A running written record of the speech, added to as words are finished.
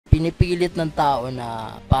Pinipilit ng tao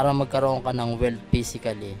na para magkaroon ka ng wealth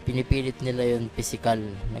physically, pinipilit nila yun physical,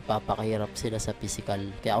 nagpapakahirap sila sa physical.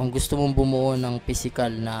 Kaya kung gusto mong bumuo ng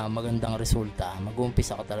physical na magandang resulta,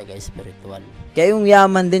 mag-uumpisa ka talaga spiritual. Kaya yung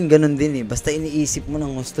yaman din, ganun din eh. Basta iniisip mo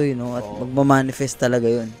ng gusto yun, no? At magmamanifest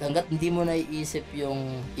talaga yun. Hanggat hindi mo naiisip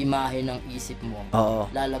yung imahe ng isip mo,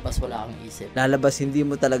 lalabas wala kang isip. Lalabas, hindi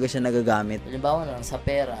mo talaga siya nagagamit. Halimbawa na lang, sa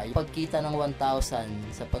pera, yung pagkita ng 1,000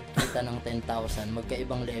 sa pagkita ng 10,000,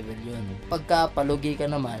 magkaibang level yun. Pagka palugi ka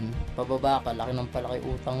naman, pababa ka, laki ng palaki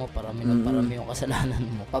utang mo, parami ng parami yung kasalanan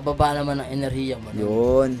mo. Pababa naman ang enerhiya mo.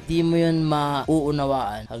 Yun. Hindi mo yun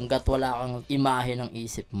mauunawaan hanggat wala kang imahe ng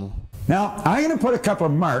isip mo. Now, I'm going to put a couple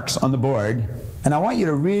of marks on the board, and I want you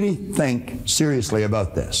to really think seriously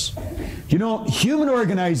about this. You know, human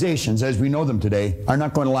organizations, as we know them today, are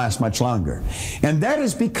not going to last much longer. And that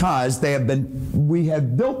is because we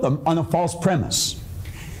have built them on a false premise.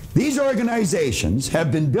 These organizations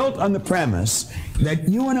have been built on the premise that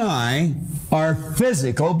you and I are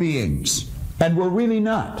physical beings, and we're really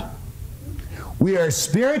not. We are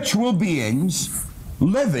spiritual beings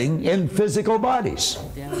living in physical bodies.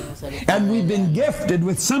 And we've been gifted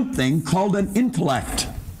with something called an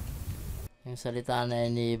intellect. Yung salita na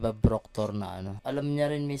yun ni Bob Proctor na alam niya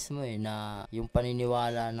rin mismo na yung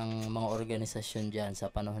paniniwala ng mga organisasyon dyan sa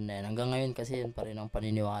panahon na yan. Hanggang ngayon kasi yun pa rin ang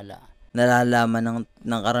paniniwala. Nalalaman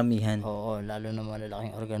ng karamihan. Oo, lalo na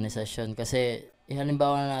malalaking organisasyon. Kasi,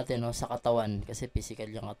 halimbawa na natin, sa katawan, kasi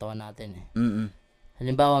physical yung katawan natin eh.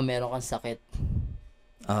 Halimbawa, meron kang sakit.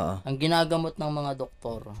 Ang ginagamot ng mga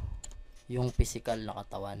doktor, yung physical na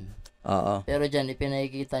katawan. Pero dyan,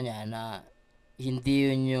 ipinakikita niya na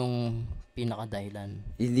hindi yun yung pinakadahilan.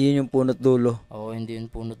 Hindi yun yung punot dulo. Oo, hindi yun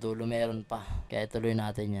punot dulo. Meron pa. Kaya tuloy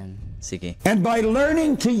natin yan. Sige. And by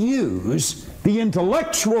learning to use the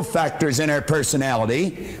intellectual factors in our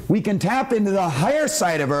personality, we can tap into the higher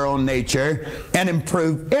side of our own nature and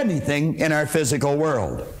improve anything in our physical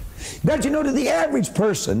world. But you know, to the average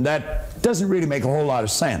person, that doesn't really make a whole lot of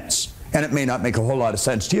sense. And it may not make a whole lot of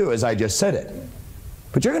sense to you, as I just said it.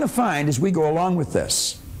 But you're going to find as we go along with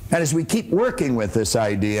this, and as we keep working with this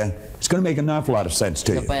idea, it's going to make an awful lot of sense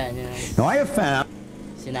to you. Now, I have found...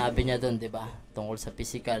 Sinabi niya doon, di ba? Tungkol sa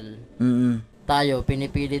physical. Tayo,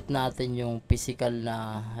 pinipilit natin yung physical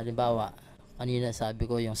na, halimbawa, kanina sabi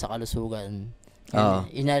ko yung sa kalusugan.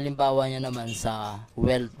 Inalimbawa niya naman sa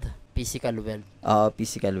wealth. Physical wealth.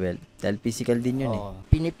 Physical wealth. Dahil physical din yun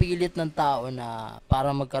Pinipilit ng tao na para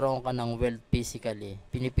magkaroon ka ng wealth physically,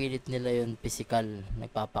 pinipilit nila yun physical.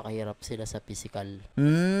 Nagpapakahirap sila sa physical.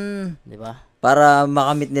 Di ba? Para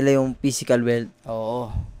makamit nila yung physical wealth. Oo.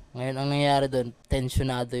 Ngayon, ang nangyayari doon,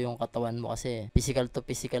 tensionado yung katawan mo kasi physical to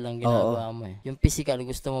physical ang ginagawa mo eh. Yung physical,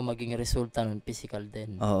 gusto mo maging resulta nun, physical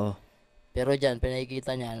din. Pero dyan,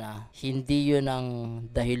 pinakikita niya na hindi yun ang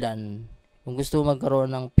dahilan. Kung gusto mo magkaroon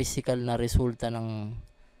ng physical na resulta ng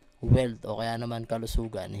wealth o kaya naman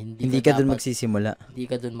kalusugan, hindi ka doon magsisimula. Hindi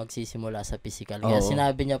ka doon magsisimula sa physical. Kaya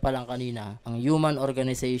sinabi niya palang kanina, ang human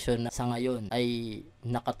organization sa ngayon ay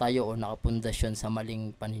nakatayo o nakapundasyon sa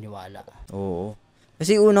maling paniniwala.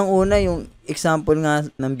 Kasi unang-una yung example nga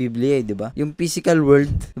ng Biblia, di ba? Yung physical world,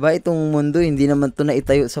 di ba? Itong mundo, hindi naman ito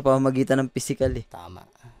naitayo sa pamamagitan ng physical eh. Tama.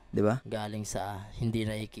 Di ba? Galing sa hindi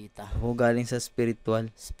nakikita. Galing sa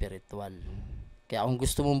spiritual. Kaya kung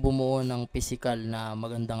gusto mong bumuo ng physical na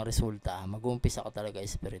magandang resulta, mag-uumpisa ka talaga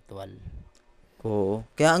spiritual.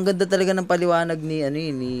 Kaya ang ganda talaga ng paliwanag ni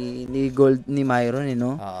Myron,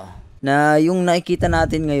 no? Na yung nakikita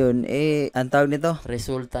natin ngayon, ang tawag nito?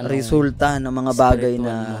 Resulta ng mga bagay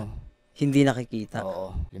na hindi nakikita.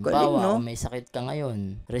 Halimbawa, kung may sakit ka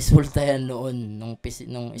ngayon, resulta yan noon,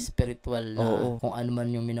 nung spiritual na kung ano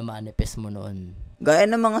man yung minamanifest mo noon. Gaya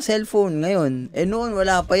ng mga cellphone ngayon, noon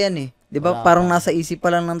wala pa yan eh. Di ba? Parang nasa isip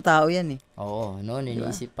pa lang ng tao yan eh. Noon,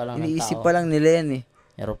 iniisip pa lang ng tao. Iniisip pa lang nila yan eh.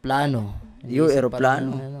 Aeroplano.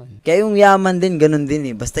 Aeroplano. Kaya yung yaman din, ganun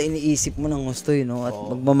din eh. Basta iniisip mo ng gusto yun, no? At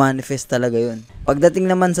magmamanifest talaga yun. Pagdating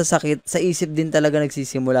naman sa sakit, sa isip din talaga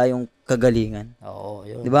nagsisimula yung kagalingan.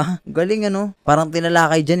 Yun. Diba? Galing parang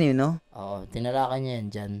tinalakay dyan eh, no? Tinalakay niya yan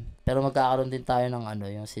dyan. Pero magkakaroon din tayo ng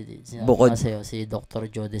yung Bukod. Si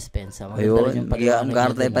Dr. Joe Dispenza. Ayun,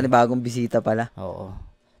 magkakaroon tayo panibagong bisita pala.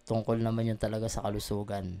 Tungkol naman yun talaga sa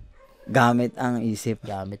kalusugan. Gamit ang isip.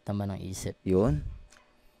 Gamit naman ang isip. Yun.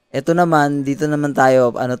 Ito naman, dito naman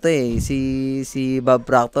tayo, si Bob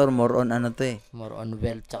Proctor, more on More on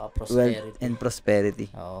wealth tsaka prosperity. Wealth and prosperity.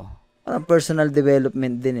 Parang personal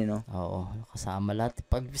development din no? Kasama lahat.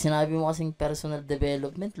 Pag sinabi mo kasing personal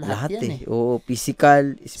development, lahat yan eh.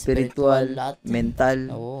 Physical, spiritual, lahat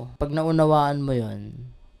mental. Pag naunawaan mo yun,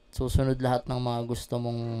 susunod lahat ng mga gusto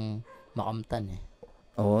mong makamtan eh.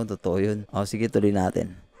 Oo, totoo yun. Sige, tuloy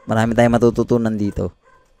natin. Marami tayong matututunan dito.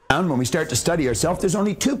 When we start to study ourselves, there's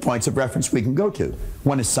only 2 points of reference we can go to.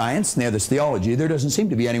 One is science, and the other is theology. There doesn't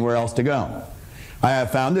seem to be anywhere else to go. I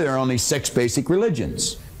have found that there are only 6 basic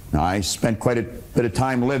religions. Now, I spent quite a bit of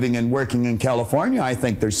time living and working in California. I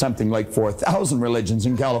think there's something like 4,000 religions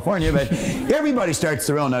in California, but everybody starts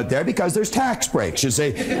their own out there because there's tax breaks, you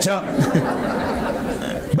see. So,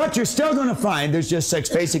 but you're still going to find there's just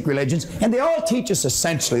 6 basic religions, and they all teach us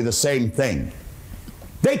essentially the same thing.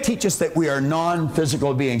 They teach us that we are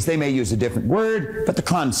non-physical beings. They may use a different word, but the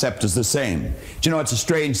concept is the same. Do you know, it's a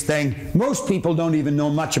strange thing. Most people don't even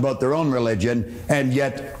know much about their own religion, and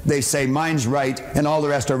yet they say mine's right and all the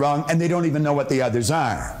rest are wrong, and they don't even know what the others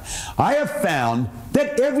are. I have found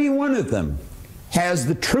that every one of them has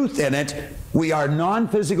the truth in it. We are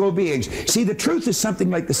non-physical beings. See, the truth is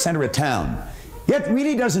something like the center of town. It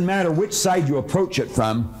really doesn't matter which side you approach it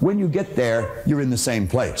from. When you get there, you're in the same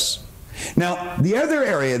place. Now, the other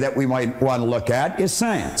area that we might want to look at is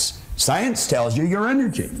science. Science tells you your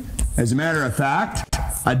energy. As a matter of fact,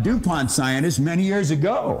 a DuPont scientist many years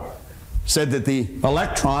ago said that the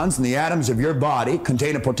electrons and the atoms of your body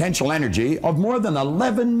contain a potential energy of more than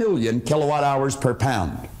 11 million kilowatt hours per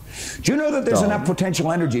pound. Do you know that there's enough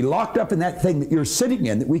potential energy locked up in that thing that you're sitting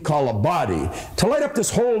in that we call a body to light up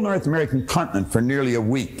this whole North American continent for nearly a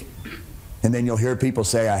week? And then you'll hear people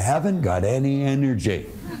say, I haven't got any energy.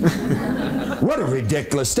 What a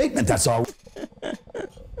ridiculous statement. That's all.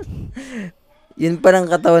 Yun parang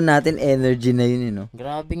katawan natin, energy na yun, you know?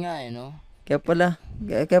 Grabe nga, no? Kaya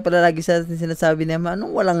pala lagi sa atin sinasabi niya, anong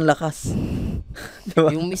walang lakas? Diba?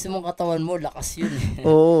 Yung mismong katawan mo, lakas yun.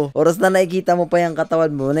 Oo. Oras na nakikita mo pa yung katawan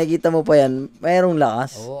mo, nakikita mo pa yan, mayroong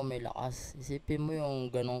lakas. Oo, may lakas. Isipin mo yung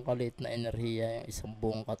ganong kalit na enerhiya, yung isang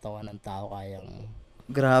buong katawan ng tao kayang...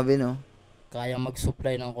 Grabe, no? Kayang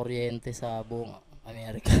mag-supply ng kuryente sa buong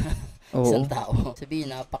Amerika. Oo. Isang tao.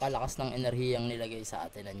 Sabihin, napakalakas ng enerhiyang nilagay sa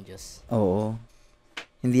atin ng Diyos. Oo.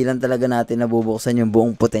 Hindi lang talaga natin nabubuksan yung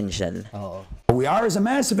buong potential. Oo. We are as a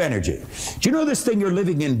mass of energy. Do you know this thing you're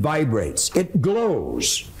living in vibrates? It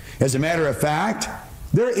glows. As a matter of fact,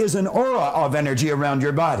 there is an aura of energy around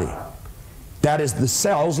your body. That is the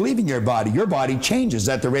cells leaving your body. Your body changes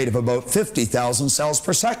at the rate of about 50,000 cells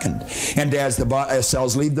per second. And as the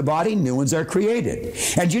cells leave the body, new ones are created.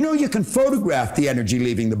 And you know you can photograph the energy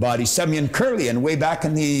leaving the body. Semyon Kurlian, way back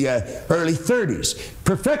in the early 30s,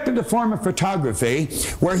 perfected a form of photography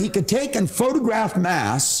where he could take and photograph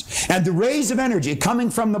mass, and the rays of energy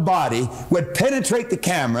coming from the body would penetrate the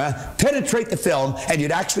camera, penetrate the film, and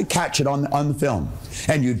you'd actually catch it on the film.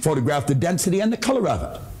 And you'd photograph the density and the color of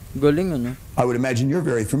it. Galing, ano? I would imagine you're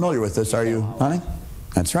very familiar with this, are you, honey?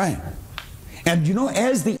 That's right. And you know,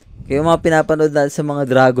 as the... Kaya mga pinapanood natin sa mga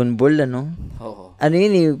Dragon Ball, ano? Oo. Ano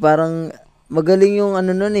yun eh, parang magaling yung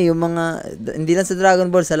ano nun eh, yung mga, hindi lang sa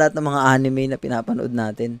Dragon Ball, sa lahat ng mga anime na pinapanood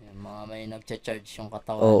natin. Yung mga may nagcha-charge yung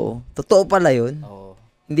katawan. Oo. Totoo pala yun. Oo.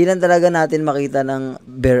 Hindi lang talaga natin makita ng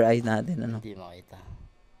bare eye natin, ano? Hindi makita.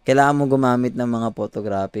 Kailangan mo gumamit ng mga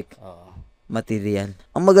photographic Oo. material.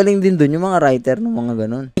 Ang magaling din dun, yung mga writer ng mga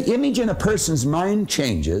ganun. The image in a person's mind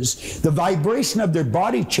changes, the vibration of their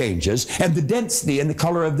body changes, and the density and the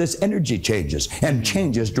color of this energy changes, and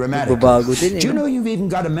changes dramatically. Nagbabago din, Do you know you've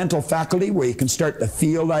even got a mental faculty where you can start to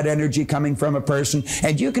feel that energy coming from a person,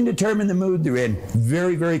 and you can determine the mood they're in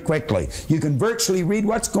very, very quickly. You can virtually read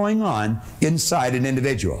what's going on inside an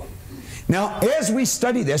individual. Now, as we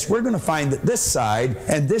study this, we're going to find that this side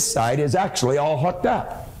and this side is actually all hooked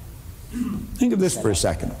up. Think of this for a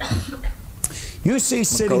second. You see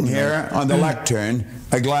sitting here on the lectern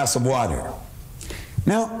a glass of water.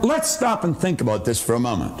 Now, let's stop and think about this for a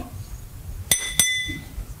moment.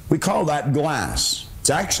 We call that glass. It's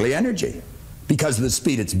actually energy. Because of the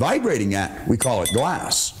speed it's vibrating at, we call it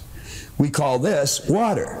glass. We call this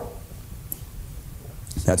water.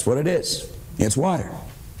 That's what it is. It's water.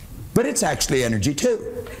 But it's actually energy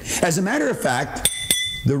too. As a matter of fact,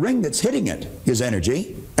 the ring that's hitting it is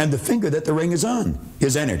energy, and the finger that the ring is on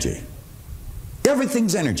is energy.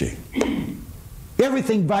 Everything's energy.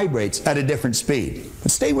 Everything vibrates at a different speed.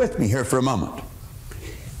 But stay with me here for a moment.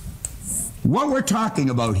 What we're talking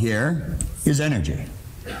about here is energy.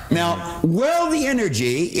 Now, while the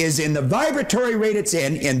energy is in the vibratory rate it's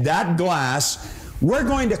in that glass, we're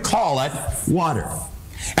going to call it water.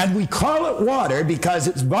 And we call it water because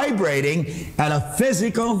it's vibrating at a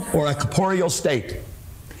physical or a corporeal state.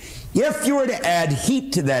 If you were to add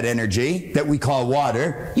heat to that energy that we call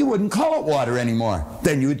water, you wouldn't call it water anymore.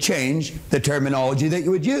 Then you would change the terminology that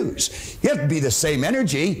you would use. It'd be the same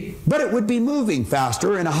energy, but it would be moving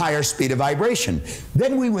faster in a higher speed of vibration.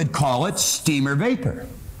 Then we would call it steam or vapor.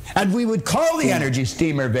 And we would call the energy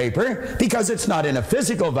steam or vapor because it's not in a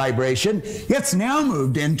physical vibration. It's now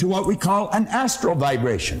moved into what we call an astral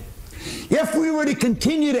vibration. If we were to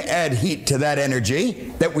continue to add heat to that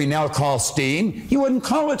energy that we now call steam, you wouldn't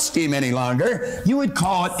call it steam any longer. You would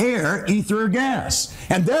call it air, ether, or gas.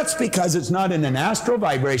 And that's because it's not in an astral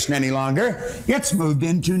vibration any longer. It's moved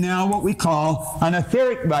into now what we call an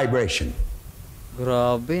etheric vibration.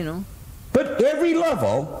 Grabe, no? But every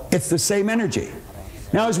level, it's the same energy.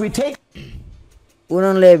 Now, as we take...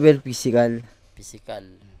 Unang level, physical. Physical.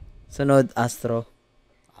 Sunod, astro.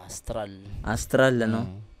 Astral. Astral, ano?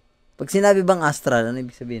 Pag sinabi bang astral, ano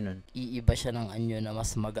ibig sabihin nun? Iiba siya ng anyo na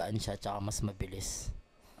mas magaan siya tsaka mas mabilis.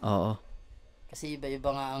 Oo. Kasi iba-iba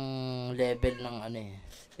nga ang level ng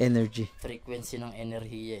energy. Frequency ng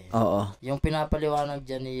enerhiya eh. Oo. Yung pinapaliwanag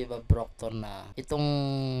dyan ni Bob Proctor na itong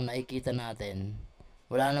nakikita natin,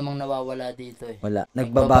 wala namang nawawala dito eh. Wala.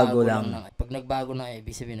 Nagbabago lang. Pag nagbago na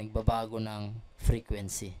ibig sabihin nagbabago ng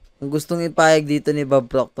frequency. Ang gustong ipahayag dito ni Bob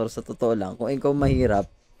Proctor, sa totoo lang, kung ikaw mahirap,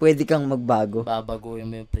 pwede kang magbago. Babaguhin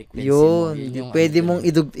mo yung frequency mo. Yun yung pwede mong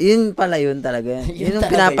yun pala yun talaga. Yun yung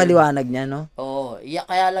pinapaliwanag niya, no? Oo.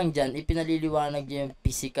 Kaya lang dyan, ipinaliliwanag niya yung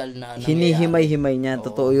physical na hinihimay-himay niya.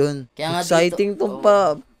 Totoo yun. Kaya exciting tong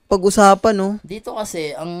pag-usapan, no? Dito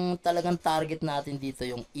kasi, ang talagang target natin dito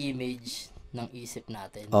yung image ng isip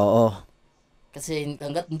natin. Oo. Kasi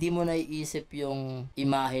hanggat hindi mo naiisip yung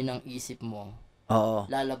imahe ng isip mo, oo,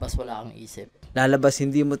 lalabas wala kang isip. Lalabas,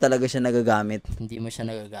 hindi mo talaga siya nagagamit. Hindi mo siya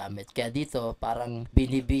nagagamit. Kaya dito, parang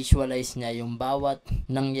binivisualize niya yung bawat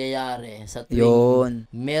nangyayari sa tuwing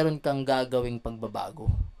meron kang gagawing pagbabago.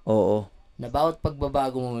 Oo. Na bawat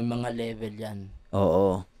pagbabago mo may mga level yan.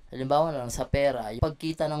 Oo. Halimbawa lang, sa pera, yung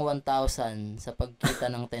pagkita ng 1,000 sa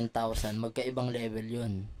pagkita ng 10,000, magkaibang level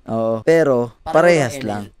yun. Oo. Pero, parehas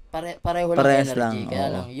lang. Pareho lang energy.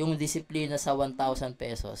 Kaya lang, yung disiplina sa 1,000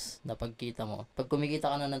 pesos na pagkita mo, pag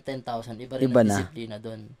kumikita ka na ng 10,000, iba rin ang disiplina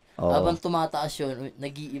doon. Habang tumataas yun,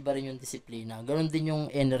 nag-iiba rin yung disiplina. Ganon din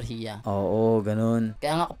yung enerhiya. Oo, ganon.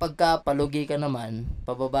 Kaya nga kapag palugi ka naman,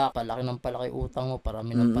 pababa, palaki ng palaki utang mo,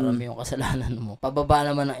 parami ng parami yung kasalanan mo. Pababa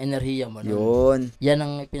naman ang enerhiya mo. Yun. Yan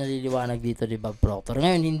ang pinaliliwanag dito ni Bob Proctor.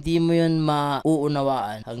 Ngayon, hindi mo yun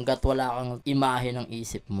mauunawaan hanggat wala kang imahe ng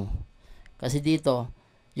isip mo. Kasi dito,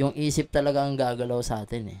 yung isip talaga ang gagalaw sa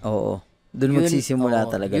atin eh. Oo. Doon magsisimula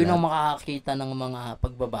talaga. Yun ang makakakita ng mga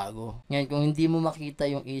pagbabago. Ngayon, kung hindi mo makita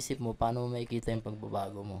yung isip mo, paano mo makikita yung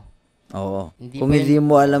pagbabago mo? Oo. Kung hindi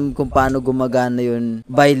mo alam kung paano gumagana yun,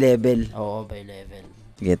 by level. Oo, by level.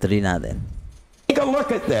 Sige, tuloy natin. Take a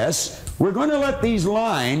look at this. We're going to let these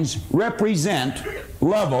lines represent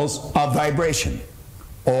levels of vibration.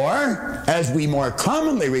 Or, as we more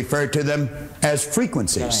commonly refer to them, as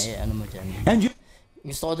frequencies. Ano mo dyan? And you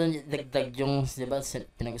gusto ko doon dagdag yung, di ba,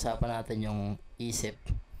 pinag-usapan natin yung isip.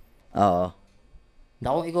 Oo. Na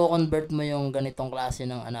kung i-convert mo yung ganitong klase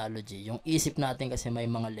ng analogy, yung isip natin kasi may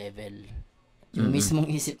mga level. Yung mismong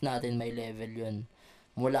isip natin may level yun.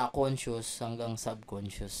 Mula conscious hanggang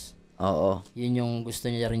subconscious. Oo. Yun yung gusto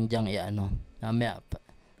niya rin diyang mamaya,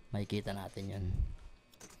 makikita natin yun.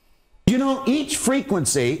 You know, each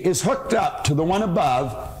frequency is hooked up to the one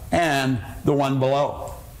above and the one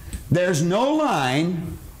below. There's no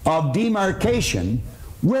line of demarcation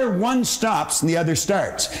where one stops and the other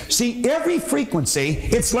starts. See, every frequency,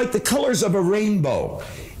 it's like the colors of a rainbow.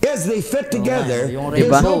 As they fit together,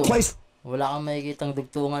 there's no place... Wala kang makikitang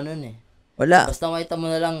dugtungan nun eh. Wala. Basta makita mo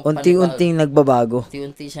na lang... Unti-unting nagbabago.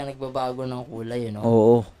 Unti-unti siya nagbabago ng kulay, no?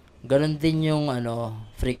 Oo. Ganon din yung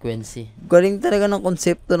frequency. Galing talaga ng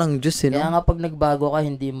konsepto ng Diyos, eh, no? Kaya nga pag nagbago ka,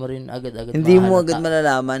 hindi mo rin agad-agad hindi mo agad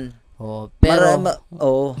malalaman. Pero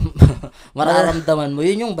mararamdaman mo.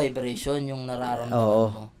 Yun yung vibration, yung nararamdaman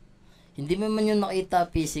mo. Hindi mo man yun makita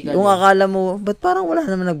physical. Yung akala mo, ba't parang wala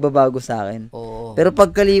naman nagbabago sa akin? Oo. Pero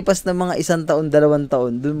pagkalipas ng mga 1 taon, 2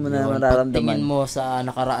 taon, dun mo na mararamdaman. Pagtingin mo sa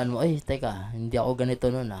nakaraan mo, ay, teka, hindi ako ganito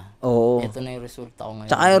nun ah. Oo. Ito na yung resulta ko ngayon.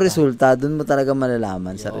 Tsaka yung resulta, dun mo talaga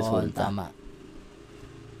malalaman sa resulta. Tama.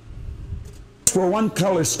 Where one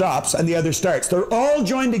color stops and the other starts. They're all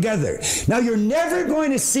joined together. Now, you're never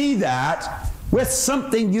going to see that with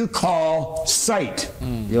something you call sight.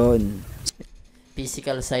 Yun.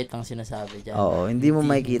 Physical sight ang sinasabi dyan. Oo, hindi mo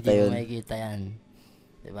makikita yun. Hindi mo makikita yan.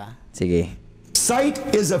 Diba? Sige. Sight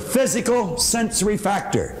is a physical sensory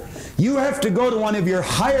factor. You have to go to one of your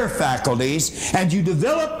higher faculties and you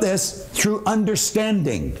develop this through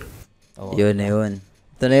understanding. Yun na yun.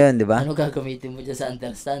 Ito na yun, di ba? Ano gagamitin mo dyan sa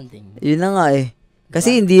understanding? Yun na nga eh.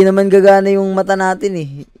 Kasi hindi naman gagana yung mata natin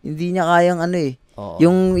eh. Hindi niya kayang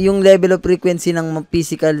yung level of frequency ng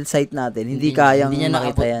physical sight natin, hindi kayang makita yan. Hindi niya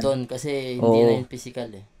nakabot doon kasi hindi na yung physical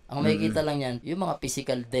eh. Ang makikita lang yan, yung mga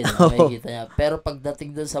physical din, ang makikita niya. Pero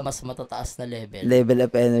pagdating doon sa mas matataas na level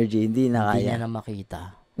of energy, hindi na hindi kaya. niya na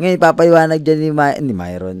makita. Ngayon, papaliwanag dyan ni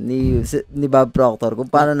Myron, ni Bob Proctor,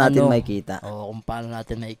 kung paano natin makikita. Oo, kung paano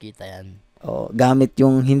natin makikita yan. Gamit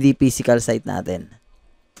yung hindi physical sight natin.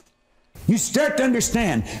 You start to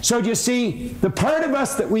understand. So you see, the part of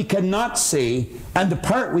us that we cannot see and the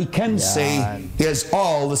part we can see is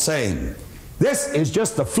all the same. This is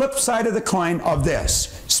just the flip side of the coin of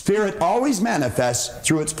this. Spirit always manifests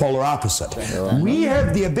through its polar opposite. We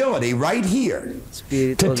have the ability right here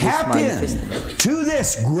to tap in to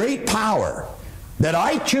this great power that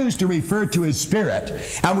I choose to refer to as spirit,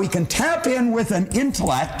 and we can tap in with an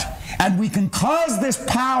intellect, and we can cause this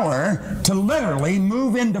power to literally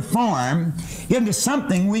move into form, into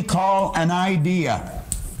something we call an idea.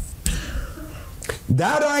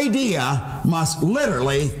 That idea must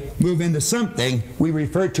literally move into something we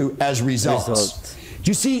refer to as results.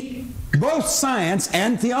 You see, both science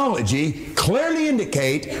and theology clearly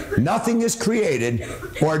indicate nothing is created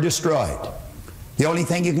or destroyed. The only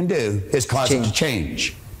thing you can do is cause it to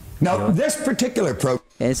change. Now, this particular program...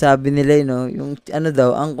 sabi nila, yung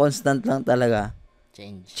ang constant lang talaga.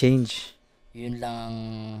 Change. Yun lang ang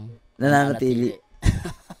nananatili.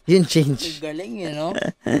 Yun change. Galing,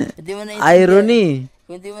 Hindi mo irony.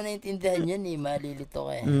 Kung hindi mo naintindihan yan, malilito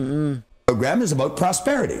ka Program is about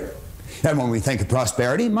prosperity. And when we think of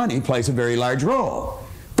prosperity, money plays a very large role.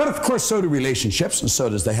 But of course, so do relationships, and so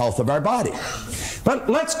does the health of our body. But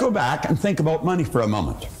let's go back and think about money for a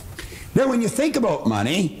moment. Now, when you think about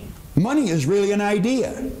money, money is really an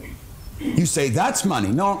idea. You say, that's money.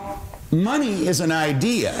 No, money is an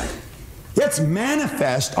idea. It's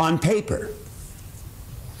manifest on paper.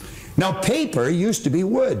 Now, paper used to be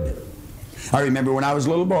wood. I remember when I was a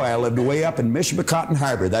little boy, I lived way up in Michipicoten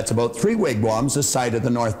Harbor. That's about 3 wigwams this side of the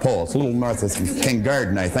North Pole. It's a little north of King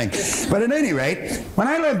Garden, I think. But at any rate, when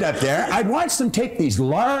I lived up there, I'd watch them take these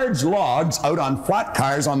large logs out on flat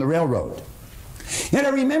cars on the railroad. And I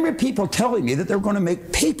remember people telling me that they were going to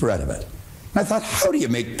make paper out of it. And I thought, how do you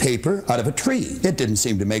make paper out of a tree? It didn't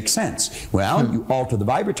seem to make sense. Well, you alter the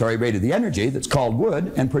vibratory rate of the energy that's called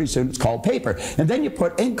wood, and pretty soon it's called paper. And then you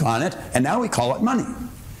put ink on it, and now we call it money.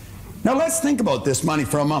 Now let's think about this money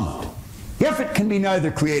for a moment. If it can be neither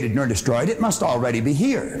created nor destroyed, it must already be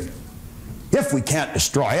here. If we can't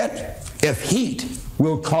destroy it, if heat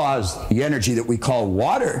will cause the energy that we call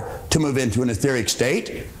water to move into an etheric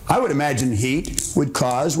state, I would imagine heat would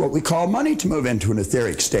cause what we call money to move into an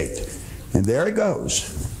etheric state. And there it goes.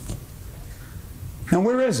 Now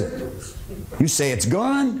where is it? You say it's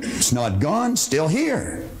gone. It's not gone. Still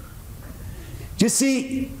here. You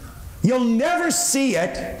see, you'll never see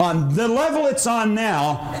it on the level it's on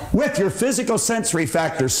now with your physical sensory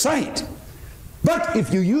factor sight. But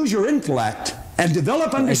if you use your intellect and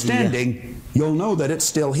develop understanding, you'll know that it's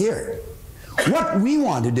still here. What we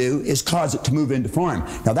want to do is cause it to move into form.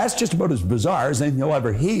 Now that's just about as bizarre as anything you'll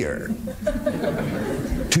ever hear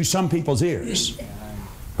to some people's ears.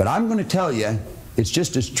 But I'm going to tell you, it's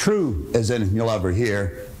just as true as anything you'll ever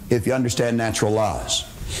hear if you understand natural laws.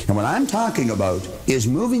 And what I'm talking about is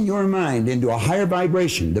moving your mind into a higher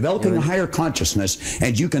vibration, developing a higher consciousness,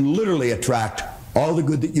 and you can literally attract all the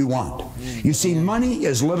good that you want. You see, money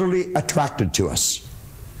is literally attracted to us,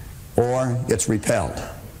 or it's repelled.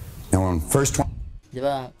 Now, on first one...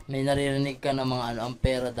 Diba, may naririnig ka ng mga ang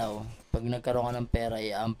pera daw. Pag nagkaroon ka ng pera,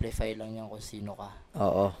 i-amplify lang yan kung sino ka.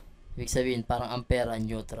 Oo. Ibig sabihin, parang ang pera,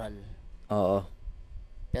 neutral. Oo.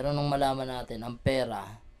 Pero nung malaman natin, ang pera,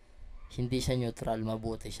 hindi siya neutral,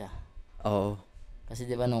 mabuti siya. Oo. Kasi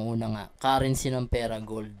diba nung una nga, currency ng pera,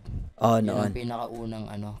 gold. Oo, noon. Yun ang pinakaunang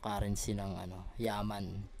currency ng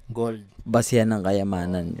yaman, gold. Basihan ng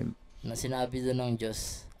kayamanan. Na sinabi doon ng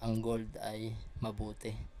Diyos, ang gold ay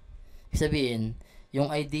mabuti. Ibig sabihin,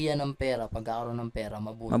 yung idea ng pera, pagkakaroon ng pera,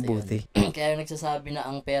 mabuti. Yun. Kaya yung nagsasabi na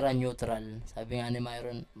ang pera neutral, sabi nga ni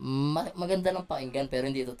Myron, maganda lang pakinggan pero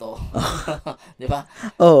hindi totoo. Di ba?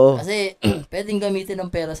 Oo. Kasi pwedeng gamitin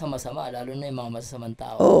ng pera sa masama, lalo na yung mga masasamang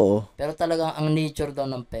tao. Oo. Pero talagang ang nature daw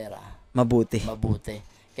ng pera, mabuti.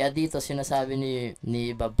 Kaya dito sinasabi ni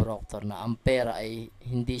Bob Proctor na ang pera ay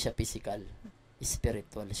hindi siya physical.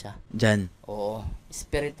 Spiritual siya. Diyan. Oo.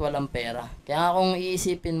 Spiritual ang pera. Kaya kung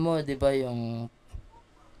iisipin mo, di ba, yung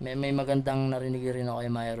may magandang narinig rin ako kay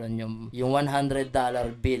Myron, yung $100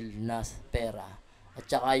 bill na pera at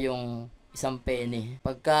saka yung isang penny.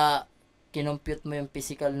 Pagka kinompute mo yung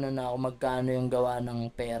physical na kung magkano yung gawa ng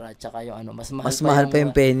pera at saka yung mas mahal pa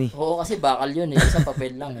yung penny. Oo, kasi bakal yun sa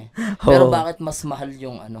papel lang Pero bakit mas mahal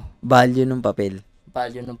yung value ng papel?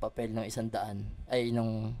 Value ng papel ng 100 ay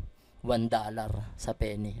nung $1 sa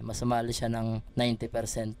penny. Mas mahal siya ng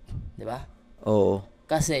 90%, di ba? Oo.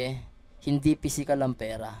 Kasi hindi physical ang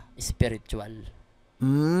pera, spiritual.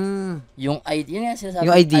 Yung idea,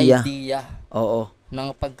 yung idea. Oo. Ng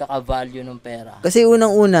pagkaka-value ng pera. Kasi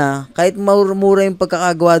unang-una, kahit mura yung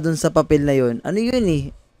pagkakagawa dun sa papel na yun, ano yun eh,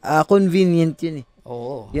 convenient yun eh.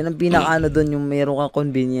 Oo. Yun ang pinakaano dun, yung mayroon kang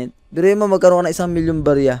convenient. Pero yung magkaroon ka ng 1 milyong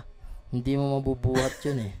barya. Hindi mo mabubuhat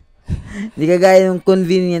yun eh. Hindi kagaya yung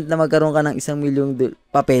convenient na magkaroon ka ng 1 milyong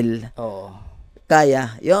papel. Oo.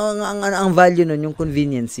 Kaya. Yung ang value nun, yung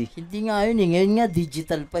conveniency. Hindi nga yun eh. Ngayon nga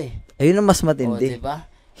digital pa eh. Ayun ang mas matindi. Diba?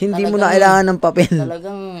 Hindi mo na kailangan ng papel.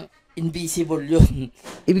 Talagang invisible yun.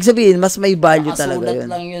 Ibig sabihin, mas may value talaga yun.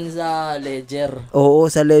 Nakasulat lang yun sa ledger. Oo,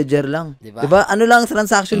 sa ledger lang. Diba? Ano lang,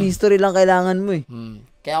 transaction history lang kailangan mo eh.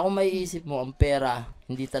 Kaya kung may isip mo, ang pera,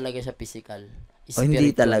 hindi talaga siya physical.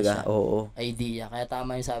 Hindi talaga, oo. Idea. Kaya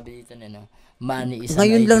tama yung sabi dito no? Money is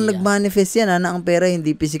ngayon an idea. Lang nag-manifest yan, na ang pera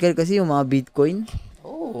hindi physical kasi yung mga Bitcoin,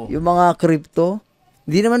 yung mga crypto,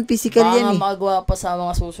 hindi naman physical yan eh. Baka magawa pa sa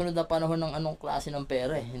mga susunod na panahon ng anong klase ng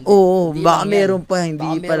pera eh. Hindi baka meron pa,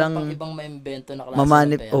 hindi pa lang ibang maimbento na klase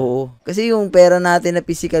ng pera. Oo. Kasi yung pera natin na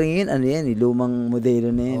physical ngayon, ano yan, lumang modelo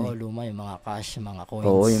na yan. Luma, yung mga cash, mga coins.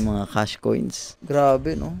 Oo, yung mga cash coins.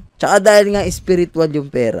 Grabe, no? Tsaka dahil nga spiritual yung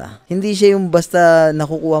pera, hindi siya yung basta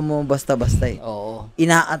nakukuha mo basta-basta eh. Oo.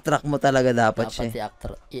 Ina-attract mo talaga dapat siya.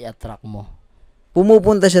 Dapat i-attract mo.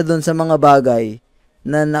 Pumupunta siya doon sa mga bagay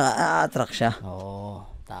na na-attract siya. Oo,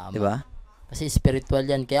 tama. Diba? Kasi spiritual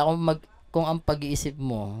yan. Kaya kung ang pag-iisip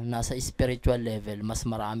mo nasa spiritual level, mas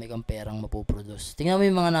marami kang perang mapuproduce. Tingnan mo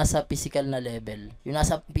yung mga nasa physical na level, yung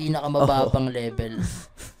nasa pinakamababang level.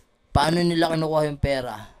 Paano nila kinukuha yung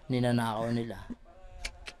pera? Ninanakaw nila.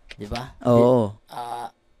 Diba? Oo.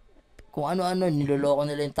 Kung ano-ano, niloloko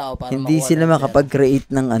nila yung tao para hindi sila makapag-create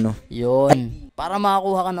ng ano. Yun. Para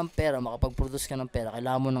makakuha ka ng pera, makapag-produce ka ng pera,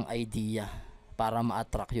 kailangan mo ng idea para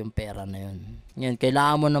ma-attract yung pera na yun. Yan,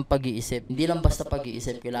 kailangan mo ng pag-iisip. Hindi lang basta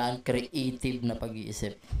pag-iisip, kailangan creative na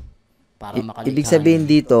pag-iisip para makalikha. Ibig sabihin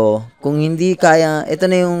dito, kung hindi kaya, ito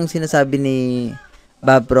na yung sinasabi ni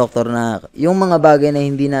Bob Proctor na yung mga bagay na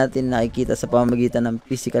hindi natin nakikita sa pamamagitan ng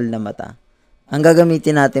physical na mata, ang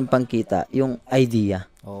gagamitin natin pangkita, yung idea.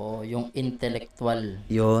 Oo, yung intellectual.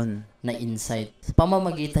 Yun. Na insight. Sa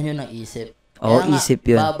pamamagitan yun ng isip. Isip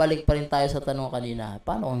yun. Babalik pa rin tayo sa tanong kanina.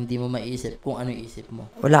 Paano kung hindi mo maisip kung ano yung isip mo?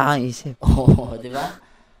 Wala kang isip. Oo, di ba?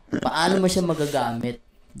 Paano mo siya magagamit,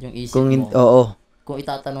 yung isip mo? Oo. Kung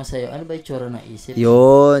itatanong sa'yo, ano ba yung tsura ng isip?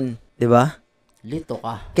 Yun. Di ba? Lito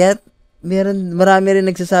ka. Kaya, marami rin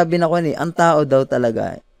nagsasabi na ang tao daw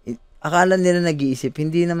talaga, akala nila nag-iisip,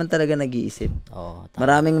 hindi naman talaga nag-iisip.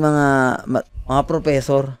 Maraming mga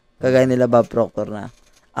professor, kagaya nila Bob Proctor na,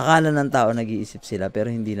 akala ng tao nag-iisip sila, pero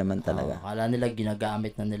hindi naman talaga. Akala nila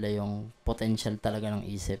ginagamit na nila yung potential talaga ng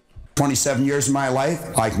isip. 27 years of my life,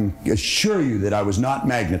 I can assure you that I was not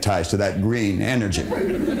magnetized to that green energy.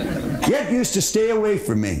 It used to stay away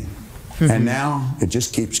from me. And now, it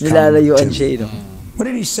just keeps coming to me. What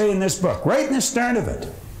did he say in this book? Right in the start of it.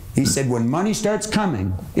 He said, when money starts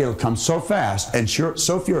coming, it'll come so fast and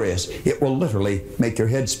so furious, it will literally make your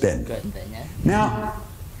head spin. Now,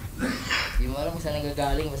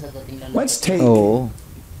 let's take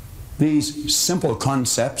these simple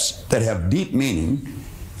concepts that have deep meaning,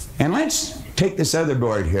 and let's take this other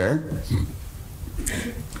board here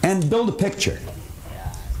and build a picture.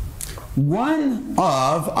 One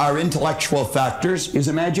of our intellectual factors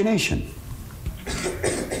is imagination.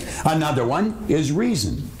 Another one is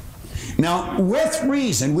reason. Now, with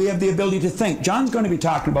reason, we have the ability to think. John's going to be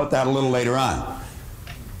talking about that a little later on.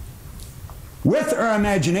 With our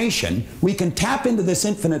imagination, we can tap into this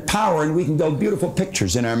infinite power and we can build beautiful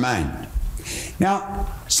pictures in our mind. Now,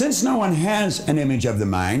 since no one has an image of the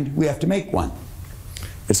mind, we have to make one.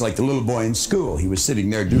 It's like the little boy in school. He was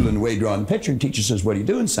sitting there doodling away, drawing a picture, and teacher says, "What are you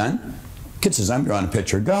doing, son?" Kid says, "I'm drawing a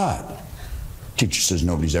picture of God." Teacher says,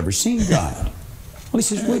 "Nobody's ever seen God." Well, he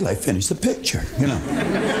says, "Wait till I finish the picture, you know."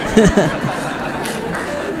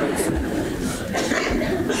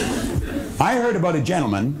 I heard about a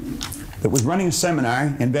gentleman that was running a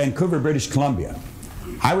seminar in Vancouver, British Columbia.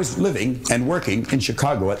 I was living and working in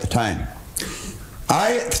Chicago at the time.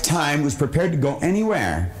 I, at the time, was prepared to go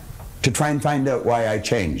anywhere to try and find out why I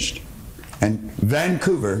changed. And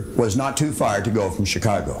Vancouver was not too far to go from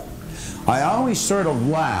Chicago. I always sort of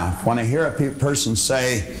laugh when I hear a person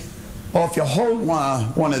say, "Oh, if you hold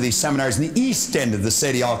one of these seminars in the east end of the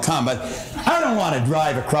city, I'll come, but I don't want to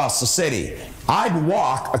drive across the city. I'd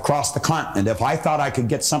walk across the continent if I thought I could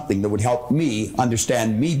get something that would help me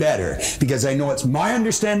understand me better, because I know it's my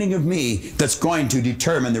understanding of me that's going to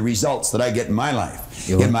determine the results that I get in my life,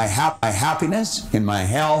 in my happiness, in my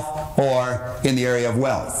health, or in the area of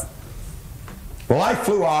wealth. Well, I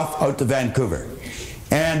flew off out to Vancouver,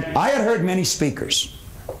 and I had heard many speakers.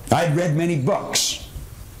 I'd read many books.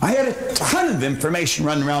 I had a ton of information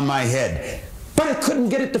running around my head, but I couldn't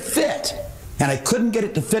get it to fit. And I couldn't get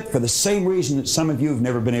it to fit for the same reason that some of you have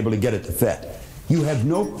never been able to get it to fit. You have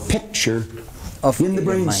no picture in the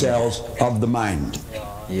brain cells of the mind.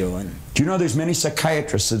 Do you know there's many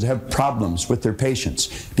psychiatrists that have problems with their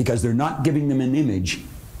patients because they're not giving them an image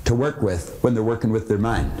to work with when they're working with their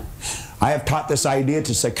mind? I have taught this idea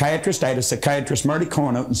to psychiatrists. I had a psychiatrist, Marty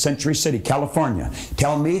Cohen, out in Century City, California,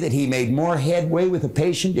 tell me that he made more headway with a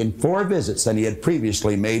patient in 4 visits than he had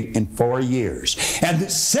previously made in 4 years. And the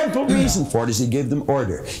simple reason for it is he gave them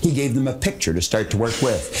order. He gave them a picture to start to work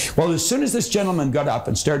with. Well, as soon as this gentleman got up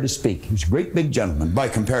and started to speak, he was a great big gentleman by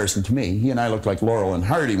comparison to me. He and I looked like Laurel and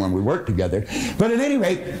Hardy when we worked together. But at any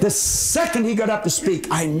rate, the second he got up to speak,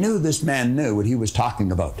 I knew this man knew what he was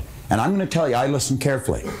talking about. And I'm going to tell you, I listened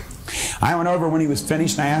carefully. I went over when he was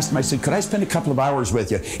finished and I asked him, I said, could I spend a couple of hours with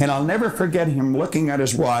you? And I'll never forget him looking at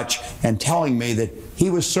his watch and telling me that he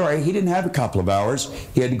was sorry he didn't have a couple of hours.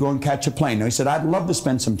 He had to go and catch a plane. Now, he said, I'd love to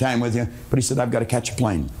spend some time with you, but he said, I've got to catch a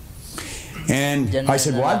plane. And I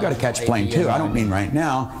said, well, I've got to catch a plane too. I don't mean right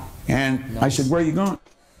now. And I said, where are you going?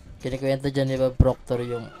 Kinikwento dyan ni Bob Proctor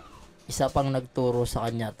yung isa pang nagturo sa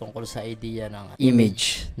kanya tungkol sa idea ng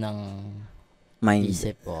image ng mind.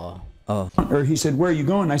 Isip. Or he said, where are you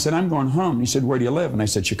going? I said, I'm going home. He said, where do you live? And I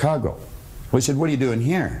said, Chicago. Well, he said, what are you doing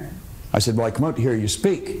here? I said, well, I come out to hear you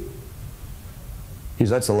speak. He said,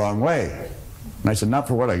 that's a long way. And I said, not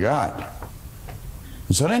for what I got.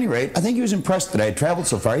 And so at any rate, I think he was impressed that I had traveled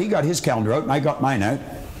so far. He got his calendar out and I got mine out.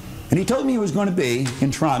 And he told me he was going to be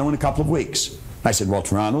in Toronto in a couple of weeks. I said, well,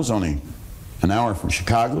 Toronto's only an hour from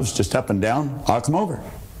Chicago. It's just up and down. I'll come over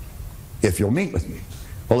if you'll meet with me.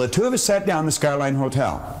 Well, the two of us sat down in the Skyline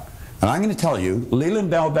Hotel. And I'm going to tell you, Leland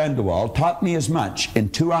Bell Bandewall taught me as much in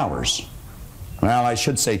 2 hours. Well, I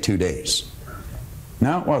should say 2 days.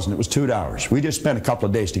 No, it wasn't. It was 2 hours. We just spent a couple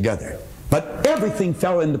of days together. But everything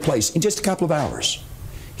fell into place in just a couple of hours.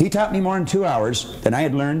 He taught me more in 2 hours than I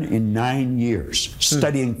had learned in 9 years,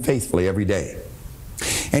 studying faithfully every day.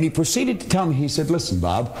 And he proceeded to tell me, he said, listen,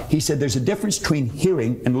 Bob, he said, there's a difference between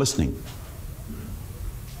hearing and listening.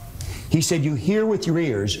 He said, you hear with your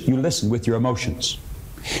ears, you listen with your emotions.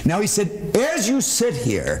 Now, he said, as you sit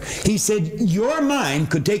here, he said, your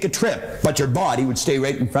mind could take a trip, but your body would stay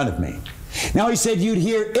right in front of me. Now, he said, you'd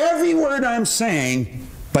hear every word I'm saying,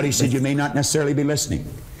 but he said, you may not necessarily be listening.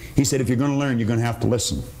 He said, if you're going to learn, you're going to have to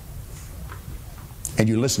listen. And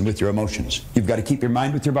you listen with your emotions. You've got to keep your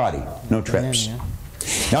mind with your body. No trips.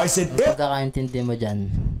 Now, I said, pagkakaintindi mo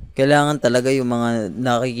dyan, kailangan talaga yung mga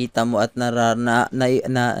nakikita mo at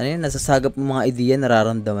nasasagap mo mga ideya,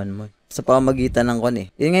 nararamdaman mo sa pamamagitan ng kon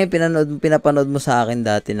eh. Yun nga yung pinapanood mo sa akin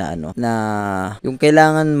dati na na yung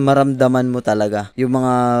kailangan maramdaman mo talaga yung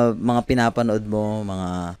mga pinapanood mo,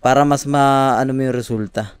 mga para mas mo yung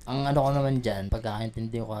resulta. Ang ko naman dyan,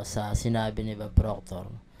 pagkakaintindi ko sa sinabi ni Bob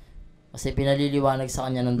Proctor, kasi pinaliliwanag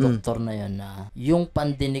sa kanya ng doktor na yun na yung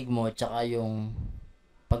pandinig mo tsaka yung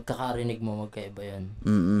pagkakarinig mo magkaiba yun.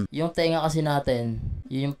 Yung tenga kasi natin,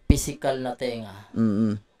 yung physical na tenga.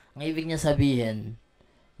 Ang ibig niya sabihin,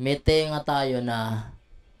 may tenga tayo na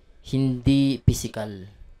hindi physical.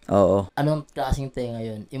 Oo. Anong klaseng tenga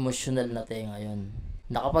yun? Emotional na tenga yun.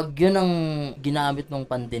 Na kapag yun ang ginamit ng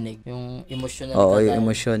pandinig, yung emotional yung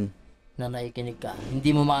emosyon na nakikinig ka,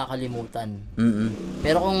 hindi mo makakalimutan.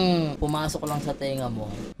 Pero kung pumasok lang sa tenga mo,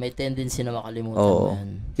 may tendency na makalimutan mo yan.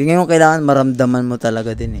 Yung ngayon kailangan maramdaman mo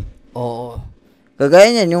talaga din eh. Oo. Kagaya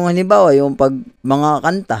niyan, yung halimbawa, yung pag mga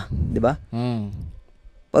kanta, di ba?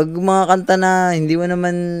 Pag mga kanta na hindi mo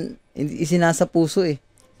naman isinasa puso eh.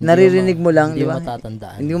 Naririnig mo lang, di ba?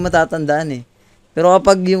 Hindi mo matatandaan eh. Pero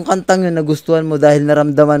kapag yung kantang yun nagustuhan mo dahil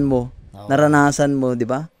naramdaman mo, naranasan mo, di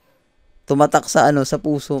ba? Tumatak sa sa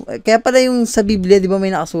puso. Kaya pala yung sa Biblia, di ba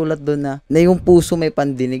may nakasulat doon na yung puso may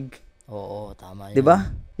pandinig. Oo, tama yan. Di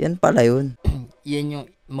ba? Yan pala yun. Yan yung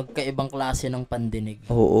magkaibang klase ng pandinig.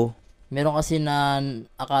 Oo. Meron kasi na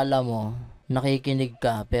akala mo, nakikinig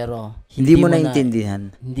ka, pero hindi mo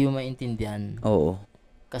naintindihan. Hindi mo maintindihan. Oo.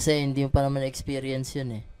 Kasi hindi mo pa naman na-experience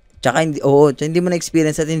yun eh. Tsaka hindi mo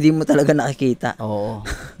na-experience at hindi mo talaga nakikita. Oo.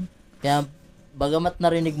 Kaya, bagamat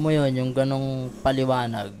narinig mo yun, yung ganong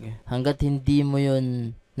paliwanag, hanggat hindi mo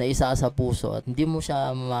yun na isa sa puso at hindi mo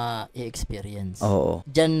siya ma-experience. Oo.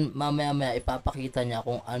 Diyan mamaya-maya ipapakita niya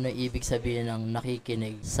kung ano ibig sabihin ng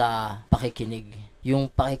nakikinig sa pakikinig. Yung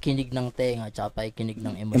pakikinig ng tenga at pakikinig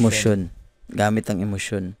ng emosyon. Emosyon. Gamit ang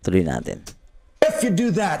emosyon. Tuloy natin. If you do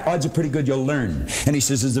that, odds are pretty good you'll learn. And he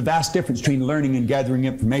says there's a vast difference between learning and gathering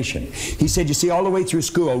information. He said, you see, all the way through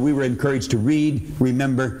school, we were encouraged to read,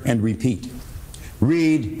 remember, and repeat.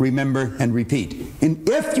 Read, remember, and repeat. And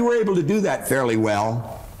if you were able to do that fairly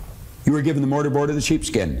well, you were given the mortarboard of the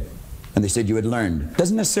sheepskin. And they said you had learned.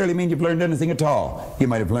 Doesn't necessarily mean you've learned anything at all. You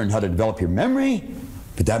might have learned how to develop your memory,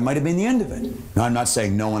 but that might have been the end of it. Now, I'm not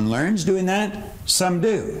saying no one learns doing that. Some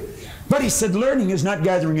do. But he said learning is not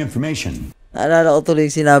gathering information. Naalala ko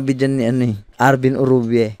tuloy yung sinabi dyan ni Arvin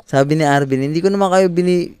Urubie. Sabi ni Arvin, hindi ko naman kayo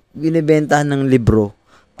binibentahan ng libro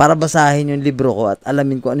para basahin yung libro ko at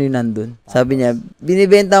alamin ko ano yung nandun. Sabi niya,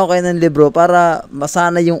 binibenta ko kayo ng libro para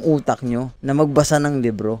masana yung utak nyo na magbasa ng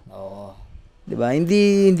libro. Oo. Diba?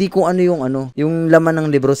 Hindi kung ano, yung laman ng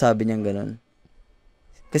libro, sabi niya gano'n.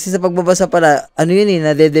 Kasi sa pagbabasa pala,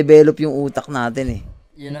 nade-develop yung utak natin eh.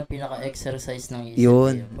 Yun ang pinaka-exercise ng isip.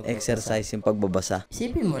 Yun, exercise yung pagbabasa.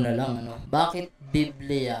 Isipin mo na lang, bakit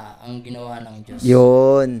Biblia ang ginawa ng Diyos?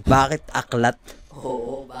 Yun, bakit aklat?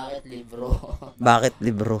 Oo, bakit libro? Bakit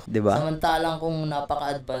libro, di ba? Samantalang kung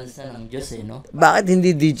napaka-advance na ng Diyos no? Bakit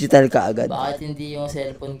hindi digital ka agad? Bakit hindi yung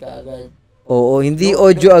cellphone ka agad? Oo, hindi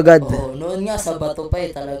audio agad. Oo, noon nga sa bato pa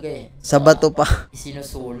talaga Sa bato pa.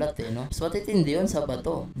 Isinusulat no? So matitindi yun sa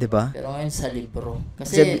bato. Di ba? Pero ngayon sa libro.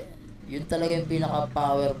 Kasi yun talaga yung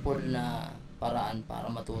pinaka-powerful na paraan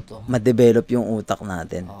para matuto. Ma-develop yung utak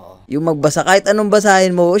natin. Oo. Yung magbasa, kahit anong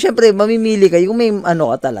basahin mo, syempre, mamimili ka yung may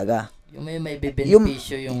ano ka talaga. Yung may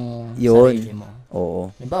benepisyo yung sarili mo.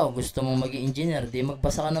 Oo. Diba, gusto mong maging engineer, di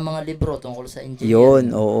magbasa ka ng mga libro tungkol sa engineering. Yun,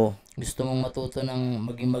 oo. Gusto mong matuto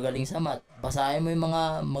ng maging magaling sa math, basahin mo yung mga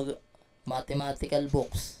mathematical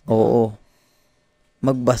books. Diba? Oo.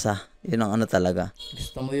 Magbasa. Yun ang ano talaga.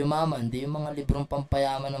 Gusto mo yumaman, di yung mga librong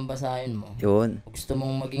pampayaman ang basahin mo. Yun. Gusto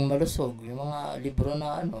mong maging malusog, yung mga libro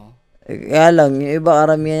na Kaya lang, yung iba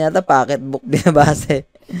karamihan yata pocketbook binabasa.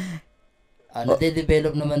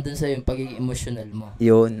 Nade-develop naman dun sa yung pagiging emotional mo.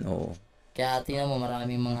 Yun, oo. Kaya tingnan mo,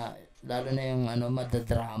 maraming mga, lalo na yung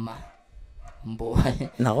madadrama ang buhay.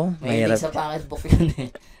 Nako, mahirap. Mahilig sa pocketbook yun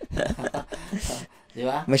Di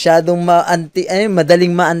ba? Masyadong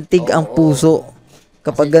madaling maantig ang puso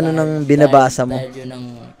kapag gano'n ang binabasa mo. Dahil yun ang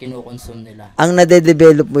kinukonsume nila. Ang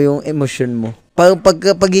nade-develop mo yung emosyon mo.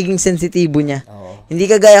 Pagiging sensitibo niya. Oo. Hindi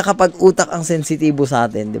kagaya kapag utak ang sensitibo sa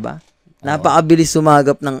atin, di ba? Napakabilis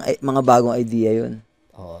sumagap ng mga bagong idea yun.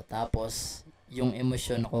 Oo, tapos yung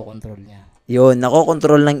emosyon nakokontrol niya. Yun,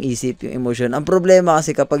 nakokontrol ng isip yung emosyon. Ang problema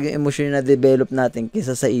kasi kapag yung emosyon na develop natin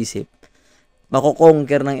kaysa sa isip,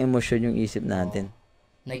 makokonquer ng emosyon yung isip natin.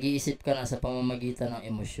 Nag-iisip ka na sa pamamagitan ng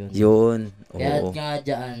emosyon. Yun. Kaya nga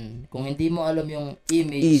dyan, kung hindi mo alam yung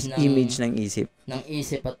image ng isip. Ng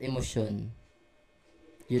isip at emosyon,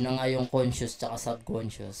 yun na nga yung conscious tsaka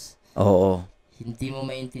subconscious. Oo. Hindi mo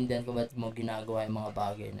maintindihan kung ba't mo ginagawa yung mga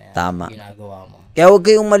bagay na yan. Tama. Ginagawa mo. Kaya huwag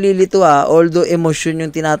kayong malilito although emosyon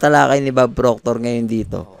yung tinatalakay ni Bob Proctor ngayon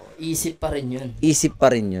dito. Isip pa rin yun. Isip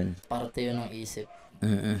pa rin yun. Parte yun ng isip.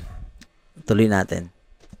 Tuloy natin.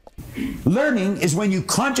 Learning is when you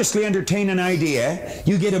consciously entertain an idea,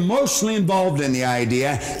 you get emotionally involved in the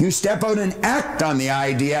idea, you step out and act on the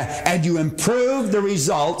idea, and you improve the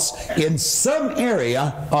results in some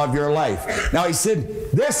area of your life. Now, he said,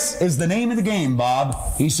 this is the name of the game, Bob.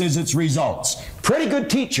 He says it's results. Pretty good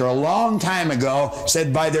teacher a long time ago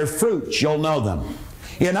said, by their fruits you'll know them.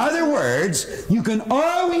 In other words, you can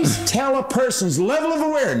always tell a person's level of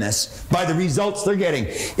awareness by the results they're getting.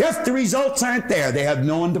 If the results aren't there, they have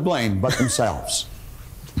no one to blame but themselves.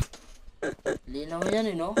 Linaw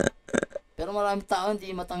yan Pero maraming tao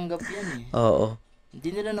hindi matanggap yan Oo.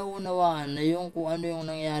 Hindi nila naunawaan na yung kung ano yung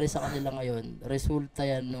nangyayari sa kanila ngayon, resulta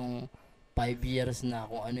yan nung 5 years na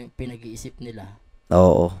kung ano yung pinag-iisip nila.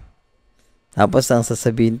 Oo. Tapos ang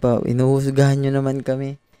sasabihin pa, inuhusgahan nyo naman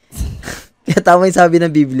kami. Kaya tama yung sabi ng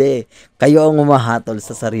Biblia kayo ang umahatol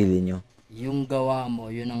sa sarili nyo. Yung gawa mo,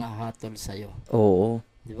 yun ang hahatol sa'yo. Oo.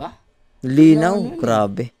 Di ba? Linaw,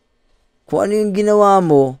 grabe. Kung ano yung ginawa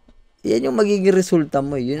mo, yan yung magiging resulta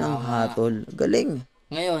mo. Yun ang hatol. Galing.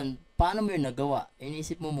 Ngayon, paano mo yun nagawa?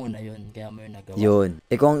 Inisip mo muna yun, kaya mo yun nagawa. Yun.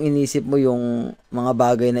 Kung inisip mo yung mga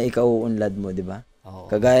bagay na ikaw uunlad mo, di ba?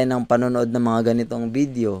 Kagaya ng panonood ng mga ganitong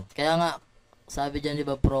video. Kaya nga, sabi dyan, di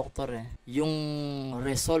ba, Proctor yung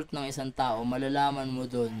result ng isang tao, malalaman mo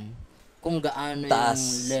dun kung gaano yung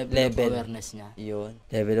level of awareness niya. Yun.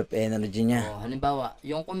 Level of energy niya. Halimbawa,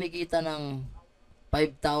 yung kumikita ng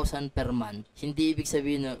 5,000 per month, hindi ibig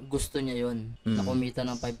sabihin na gusto niya yun, na kumita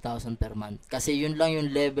ng 5,000 per month. Kasi yun lang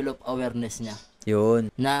yung level of awareness niya. Yun.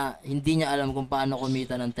 Na hindi niya alam kung paano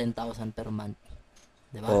kumita ng 10,000 per month.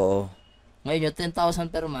 Diba? Oo. Ngayon, yung 10,000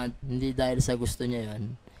 per month, hindi dahil sa gusto niya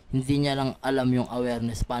yun, hindi niya lang alam yung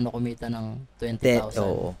awareness paano kumita ng 20,000.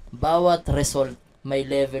 Oo. Bawat result, may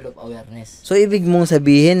level of awareness. So, ibig mong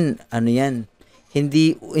sabihin, ano yan,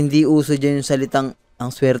 hindi uso dyan yung salitang, ang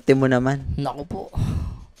swerte mo naman. Naku po.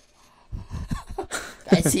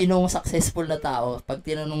 Kahit sinong successful na tao, pag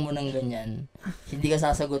tinanong mo ng ganyan, hindi ka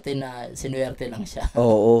sasagutin na sinuwerte lang siya.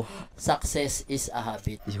 Oo. Success is a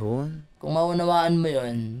habit. Yun. Kung maunawaan mo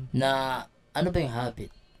yun, na ano ba yung habit?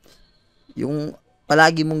 Yung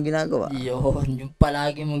palagi mong ginagawa. Yun, yung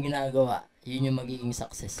palagi mong ginagawa, yun yung magiging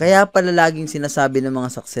success. Kaya pala laging sinasabi ng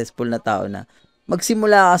mga successful na tao na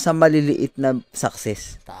magsimula ka sa maliliit na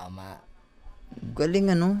success. Tama.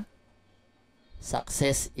 Galing ano?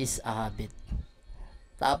 Success is a habit.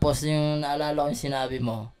 Tapos yung naalala ko yung sinabi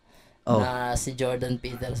mo, na si Jordan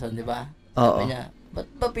Peterson, di ba? Sabi niya, ba't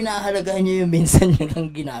ba pinahalagahan niyo yung minsan niyo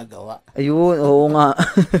lang ginagawa? Ayun, oo nga.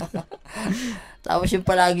 Tapos yung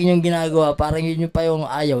palagi niyong ginagawa, parang yun yung pa yung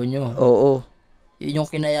ayaw niyo. Oo. Yun yung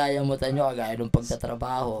kinayayamutan niyo, kagaya ng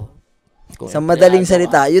pagtatrabaho. Sa madaling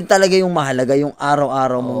salita, yun talaga yung mahalaga, yung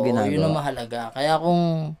araw-araw mong ginagawa. Yun ang mahalaga. Kaya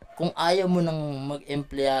kung ayaw mo nang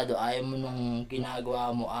mag-empleyado, ayaw mo nang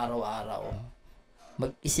ginagawa mo araw-araw,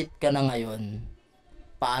 mag-isip ka na ngayon,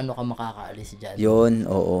 paano ka makakaalis dyan. Yun,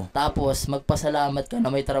 oo. Tapos, magpasalamat ka na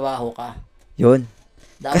may trabaho ka. Yun.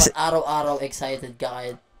 Dapat araw-araw excited ka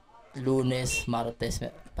kahit Lunes, Martes,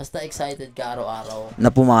 basta excited ka araw-araw. Na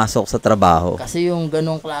pumasok sa trabaho. Kasi yung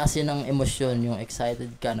ganong klase ng emosyon, yung excited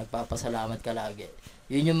ka, nagpapasalamat ka lagi,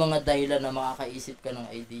 yun yung mga dahilan na makakaisip ka ng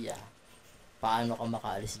idea. Paano ka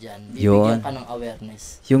makaalis dyan? Bibigyan ka ng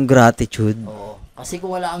awareness. Yung gratitude. Oo. Kasi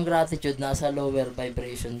kung wala ang gratitude, nasa lower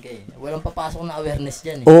vibration ka eh. Walang papasok na awareness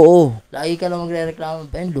dyan eh. Oo. Lagi ka lang magre-reklamo,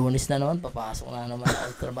 Ben, Lunes na naman, papasok na naman ako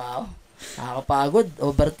sa trabaho. Nakakapagod,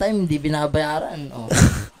 overtime, hindi binabayaran. Oh.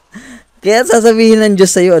 Kaya sasabihin ng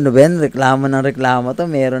Diyos sa'yo, ano Ben, reklamo ng reklamo to,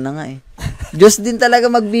 meron na nga eh. Diyos din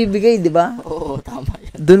talaga magbibigay, di ba? Oo, tama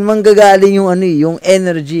yun. Doon manggagaling yung ano yung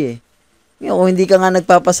energy eh. Kung hindi ka nga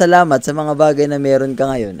nagpapasalamat sa mga bagay na meron ka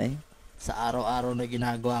ngayon ay. Sa araw-araw na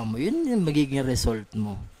ginagawa mo, yun yung magiging result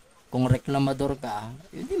mo. Kung reklamador ka,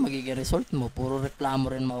 yun yung magiging result mo. Puro reklamo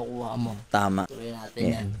rin makukuha mo. Tama. Tuloy natin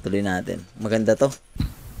yan. Tuloy natin. Maganda to.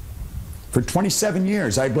 For 27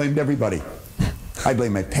 years, I blamed everybody. I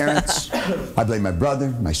blame my parents. I blame my brother,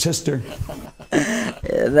 my sister.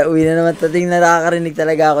 Nauwi na naman tating nakakarinig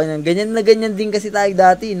talaga ako ng ganyan na ganyan din kasi tayo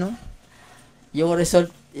dati, no? Yung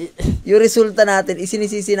result, yung resulta natin,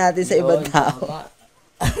 isinisisi natin sa ibang tao.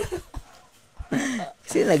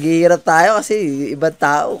 Kasi naghihirap tayo kasi ibang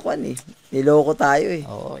tao, niloko tayo eh.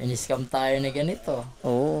 Oo, in-scam tayo na ganito.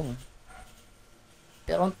 Oo.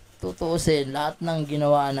 Pero tutuusin, lahat ng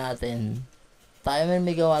ginawa natin, tayo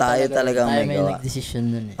may gawa tayo talaga. Tayo may gawa. nag-decision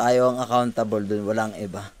nun eh. Tayo ang accountable dun, walang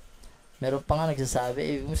iba. Meron pa nga nagsasabi,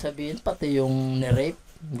 ibig mo sabihin, pati yung ni-rape,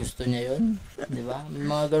 gusto niya yun, di ba? May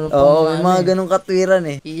mga ganun pa may mga ganun katwiran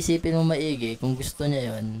eh. Iisipin mo maigi, kung gusto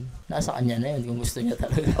niya yun, nasa kanya na yun, kung gusto niya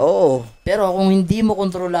talaga. Oo. Pero kung hindi mo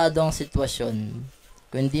kontrolado ang sitwasyon,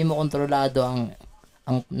 kung hindi mo kontrolado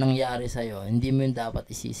ang nangyari sa'yo, hindi mo yun dapat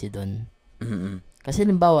isisi doon. Mm-hmm. Kasi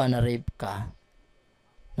limbawa, na-rape ka,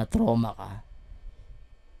 na-trauma ka,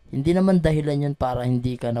 hindi naman dahilan yun para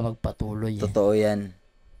hindi ka na magpatuloy. Totoo yan.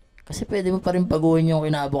 Kasi pwede mo pa rin paguhin yung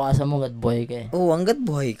kinabukasan mo hanggat buhay ka eh. Oo, hanggat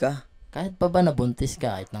buhay ka. Kahit pa ba nabuntis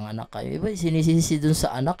ka, kahit nanganak kayo, iba sinisisi dun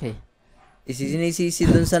sa anak eh.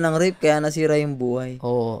 Isinisisi dun sa nang rape, kaya nasira yung buhay.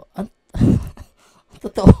 Oo.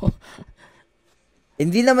 Totoo.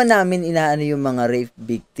 Hindi naman namin inaano yung mga rape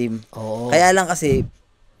victim. Oo. Kaya lang kasi,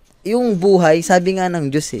 yung buhay, sabi nga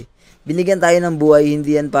ng Diyos eh, binigyan tayo ng buhay,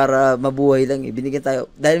 hindi yan para mabuhay lang eh. Binigyan tayo,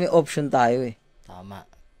 dahil may option tayo eh. Tama.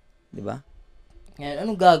 Diba? Ngayon,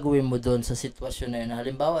 anong gagawin mo doon sa sitwasyon na yun?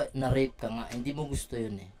 Halimbawa, na-rape ka nga, hindi mo gusto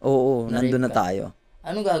yun eh. Oo, nandun na ka. tayo.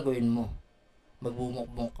 Anong gagawin mo?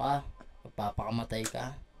 Magbumukbong ka? Magpapakamatay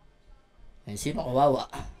ka? Eh, sino kawawa?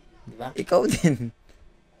 Diba? Ikaw din.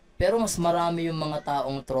 Pero mas marami yung mga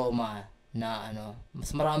taong trauma na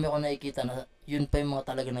mas marami ko nakikita na yun pa yung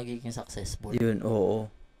mga talaga nagiging successful. Yun, oo.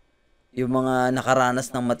 Yung mga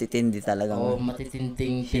nakaranas ng matitindi talaga. Oo,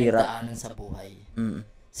 matitinding pinagdaanan sa buhay. Mm.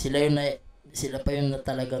 Sila pa yung na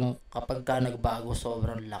talagang kapag ka nagbago,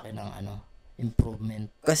 sobrang laki ng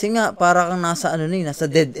improvement. Kasi nga, para kang nasa nasa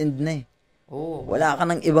dead end na eh. Oo. Wala ka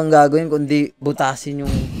nang ibang gagawin kundi butasin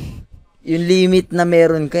yung limit na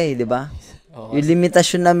meron ka eh, di ba? Yung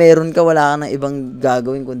limitasyon na meron ka, wala ka ng ibang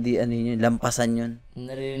gagawin kundi ano yun, lampasan yun.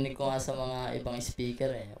 Naririnig ko nga sa mga ibang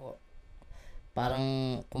speaker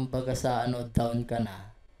parang kumbaga sa down ka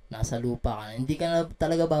na, nasa lupa ka na, hindi ka na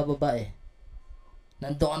talaga bababa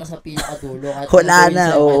Nandun ka na sa pinakadulo. Wala na,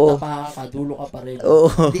 oo. Kahit ka, dulo ka pa rin. Oo.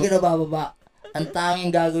 Hindi ka na bababa. Ang tanging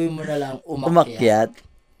gagawin mo na lang, umakyat.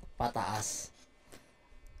 Pataas.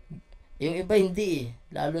 Yung iba hindi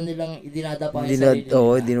Lalo nilang idinadapa yung sarili nila.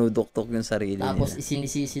 Oo, dinuduktok yung sarili Tapos nila.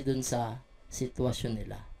 isinisisi dun sa sitwasyon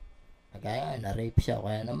nila. Kaya na-rape siya,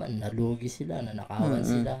 kaya naman nalugi sila, nanakawan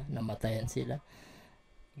sila, namatayan sila.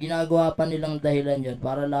 Ginagawa pa nilang dahilan yun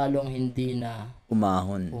para lalong hindi na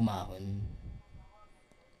umahon.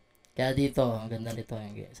 Kaya dito, ang ganda nito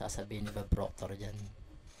yung sasabihin ni Bob Proctor dyan.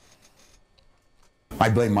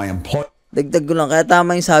 I blame my employer. Dagdag ko lang, kaya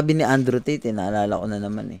tama yung sabi ni Andrew Tate, naalala ko na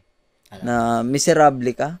naman na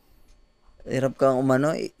miserable ka. Hirap kang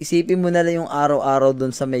umano. Isipin mo na lang yung araw-araw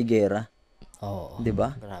doon sa may gera. Oo.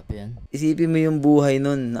 Diba? Grabe yan. Isipin mo yung buhay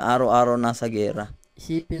nun, araw-araw nasa gera.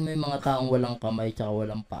 Isipin mo yung mga taong walang kamay tsaka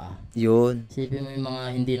walang paa. Yun. Isipin mo yung mga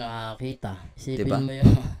hindi nakakita. Isipin diba? mo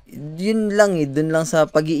yung... Yun lang dun lang sa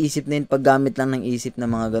pag-iisip na yun, paggamit lang ng isip ng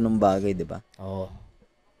mga ganung bagay, diba? Oo.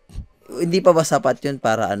 Hindi pa ba sapat yun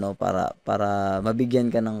para para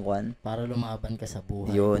mabigyan ka ng kwan? Para lumaban ka sa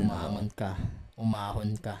buhay. Yun.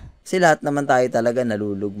 Umahon ka. Kasi lahat naman tayo talaga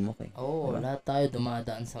nalulugmok Oo, diba? Lahat tayo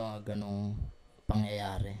dumadaan sa mga ganong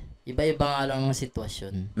pangyayari. Iba-iba nga lang ng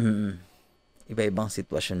sitwasyon. Iba-ibang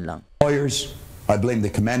sitwasyon lang. Lawyers, I blame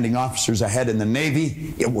the commanding officers ahead in the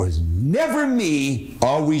Navy. It was never me,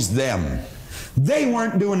 always them. They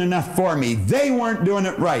weren't doing enough for me. They weren't doing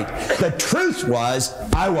it right. The truth was,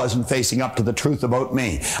 I wasn't facing up to the truth about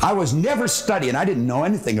me. I was never studying. I didn't know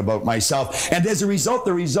anything about myself. And as a result,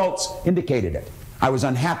 the results indicated it. I was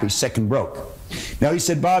unhappy, sick, and broke. Now, he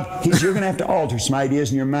said, Bob, you're going to have to alter some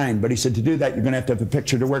ideas in your mind. But he said, to do that, you're going to have a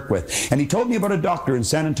picture to work with. And he told me about a doctor in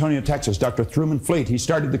San Antonio, Texas, Dr. Truman Fleet. He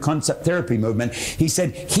started the concept therapy movement. He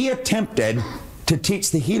said he attempted to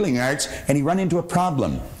teach the healing arts, and he ran into a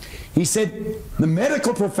problem. He said the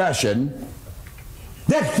medical profession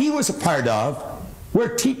that he was a part of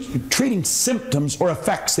were treating symptoms or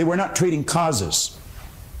effects. They were not treating causes.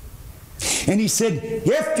 And he said,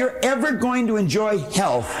 if you're ever going to enjoy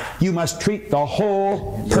health, you must treat the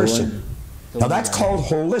whole person. Now that's called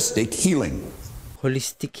holistic healing.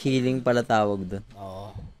 Holistic healing pala tawag doon.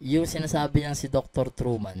 Oo. Yung sinasabi niyang si Dr.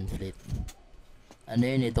 Truman Fleet. Ano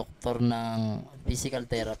yun doktor ng physical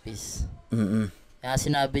therapist. Kaya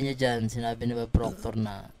sinabi niya dyan, sinabi ni Bob Proctor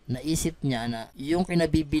na naisip niya na yung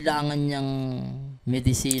kinabibilangan niyang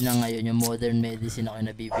medisina ngayon, yung modern medicine na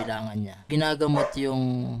kinabibilangan niya, ginagamot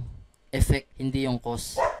yung effect, hindi yung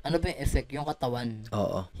cause. Ano ba yung effect? Yung katawan.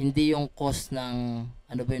 Oo. Hindi yung cause ng,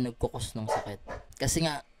 ano ba yung nagkukos ng sakit. Kasi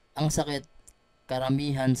nga, ang sakit,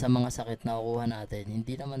 karamihan sa mga sakit na nakukuha natin,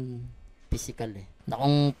 hindi naman physical Na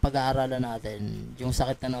kung pag-aaralan natin, yung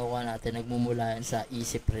sakit na nakukuha natin, nagmumula yan sa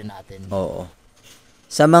isip rin natin. Oo.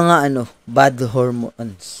 Sa mga bad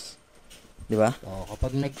hormones. Di ba? So,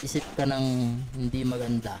 kapag nag-isip ka ng hindi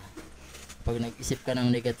maganda, kapag nag-isip ka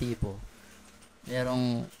ng negatibo,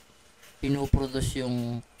 merong pinuproduce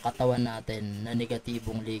yung katawan natin na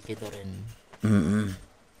negatibong likido rin.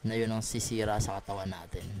 Na yun ang sisira sa katawan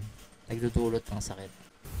natin. Nagdudulot ng sakit.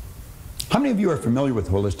 How many of you are familiar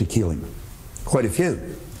with holistic healing? Quite a few.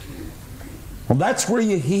 Well, that's where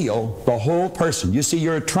you heal the whole person. You see,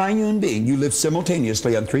 you're a triune being. You live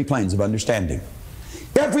simultaneously on 3 planes of understanding.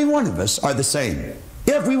 Every one of us are the same.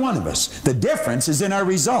 Every one of us. The difference is in our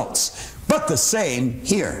results. But the same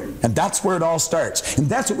here. And that's where it all starts. And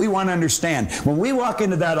that's what we want to understand. When we walk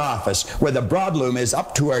into that office where the broadloom is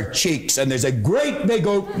up to our cheeks and there's a great big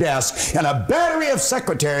oak desk and a battery of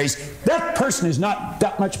secretaries, that person is not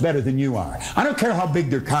that much better than you are. I don't care how big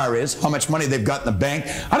their car is, how much money they've got in the bank.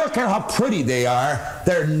 I don't care how pretty they are.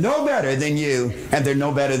 They're no better than you and they're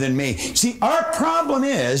no better than me. See, our problem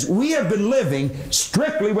is we have been living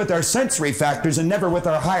strictly with our sensory factors and never with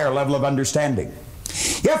our higher level of understanding.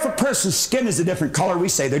 If a person's skin is a different color, we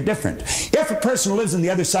say they're different. If a person lives on the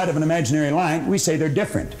other side of an imaginary line, we say they're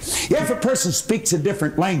different. If a person speaks a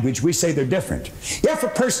different language, we say they're different. If a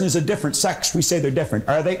person is a different sex, we say they're different.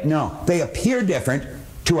 Are they? No. They appear different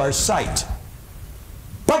to our sight.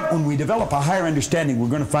 But when we develop a higher understanding, we're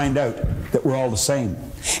going to find out that we're all the same.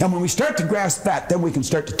 And when we start to grasp that, then we can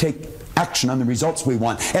start to take action on the results we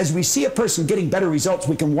want. As we see a person getting better results,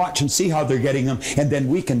 we can watch and see how they're getting them, and then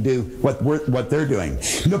we can do what they're doing.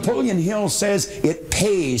 Napoleon Hill says it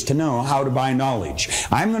pays to know how to buy knowledge.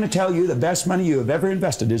 I'm going to tell you the best money you have ever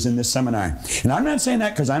invested is in this seminar. And I'm not saying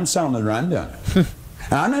that because I'm selling it or I'm done.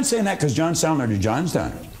 And I'm not saying that because John Sandler or John's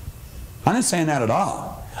done it. I'm not saying that at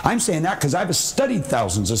all. I'm saying that because I've studied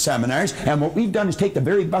thousands of seminars, and what we've done is take the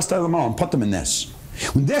very best out of them all and put them in this.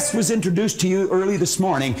 When this was introduced to you early this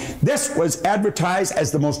morning, this was advertised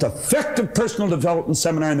as the most effective personal development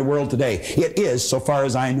seminar in the world today. It is, so far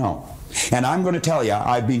as I know. And I'm going to tell you,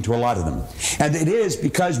 I've been to a lot of them. And it is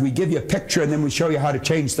because we give you a picture and then we show you how to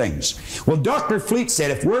change things. Well, Dr. Fleet said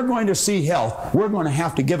if we're going to see health, we're going to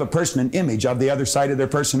have to give a person an image of the other side of their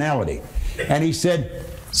personality. And he said,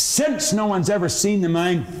 since no one's ever seen the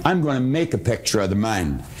mind, I'm going to make a picture of the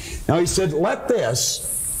mind. Now he said, let this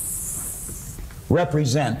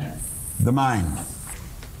represent the mind.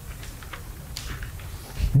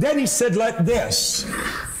 Then he said, let this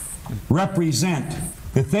represent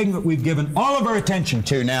the thing that we've given all of our attention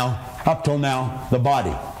to now, up till now, the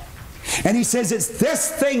body. And he says it's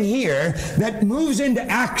this thing here that moves into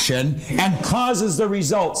action and causes the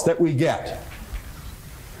results that we get.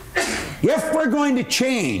 If we're going to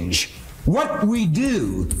change what we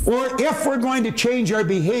do, or if we're going to change our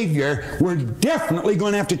behavior, we're definitely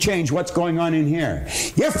going to have to change what's going on in here.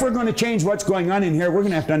 If we're going to change what's going on in here, we're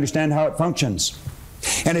going to have to understand how it functions.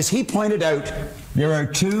 And as he pointed out, there are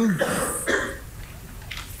two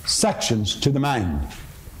sections to the mind,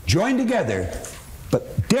 joined together,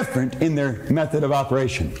 but different in their method of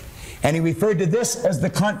operation. And he referred to this as the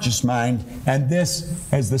conscious mind, and this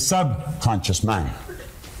as the subconscious mind.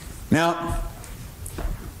 Now,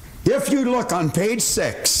 if you look on page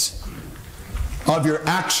 6 of your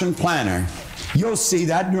action planner, you'll see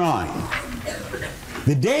that drawing.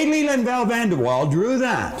 The day Leland Val Vanderwall drew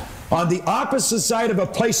that on the opposite side of a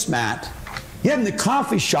placemat in the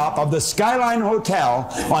coffee shop of the Skyline Hotel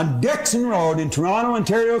on Dixon Road in Toronto,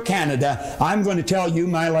 Ontario, Canada, I'm going to tell you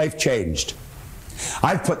my life changed.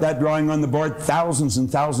 I've put that drawing on the board thousands and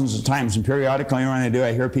thousands of times, and periodically when I do,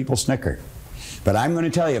 I hear people snicker. But I'm going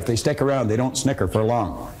to tell you, if they stick around, they don't snicker for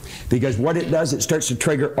long. Because what it does, it starts to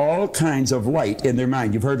trigger all kinds of light in their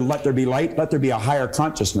mind. You've heard, let there be light, let there be a higher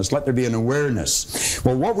consciousness, let there be an awareness.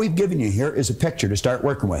 Well, what we've given you here is a picture to start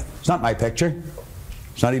working with. It's not my picture.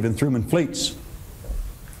 It's not even Truman Fleet's.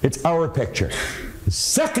 It's our picture. The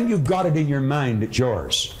second you've got it in your mind, it's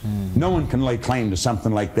yours. No one can lay claim to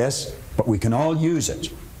something like this, but we can all use it.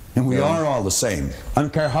 And we are all the same. I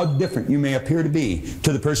don't care how different you may appear to be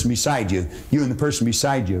to the person beside you, you and the person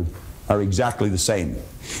beside you are exactly the same.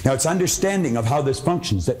 Now, it's understanding of how this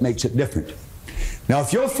functions that makes it different. Now,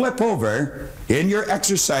 if you'll flip over in your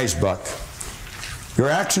exercise book, your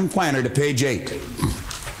action planner to page 8,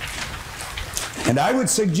 and I would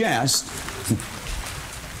suggest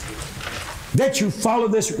that you follow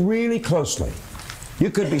this really closely. You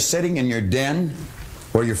could be sitting in your den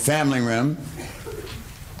or your family room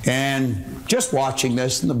and just watching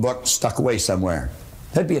this and the book stuck away somewhere.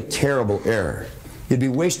 That'd be a terrible error. You'd be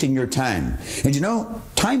wasting your time. And you know,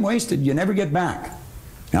 time wasted, you never get back.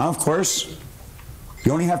 Now, of course,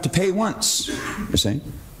 you only have to pay once, you see.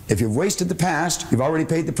 If you've wasted the past, you've already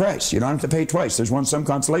paid the price. You don't have to pay twice. There's some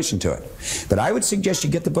consolation to it. But I would suggest you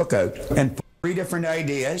get the book out and put 3 different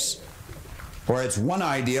ideas, or it's one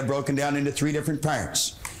idea broken down into 3 different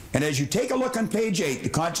parts. And as you take a look on page 8, the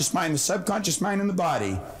conscious mind, the subconscious mind, and the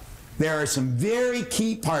body, there are some very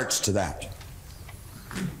key parts to that.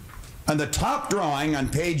 On the top drawing on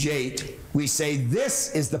page 8, we say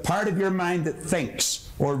this is the part of your mind that thinks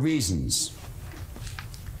or reasons.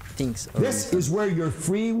 This is where your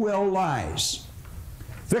free will lies.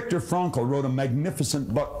 Viktor Frankl wrote a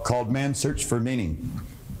magnificent book called Man's Search for Meaning.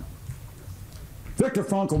 Viktor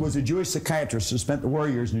Frankl was a Jewish psychiatrist who spent the war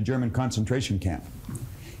years in a German concentration camp.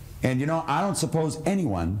 And you know, I don't suppose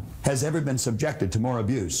anyone has ever been subjected to more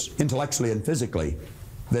abuse, intellectually and physically,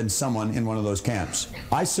 than someone in one of those camps.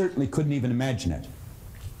 I certainly couldn't even imagine it,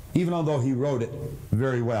 even although he wrote it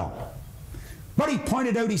very well. But he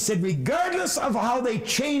pointed out, he said, regardless of how they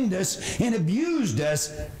chained us and abused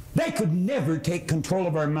us, they could never take control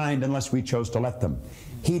of our mind unless we chose to let them.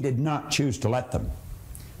 He did not choose to let them.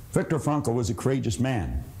 Viktor Frankl was a courageous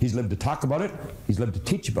man. He's lived to talk about it. He's lived to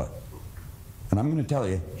teach about it. And I'm going to tell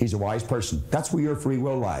you, he's a wise person. That's where your free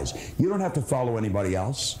will lies. You don't have to follow anybody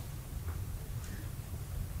else.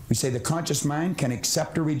 We say the conscious mind can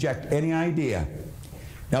accept or reject any idea.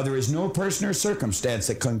 Now, there is no person or circumstance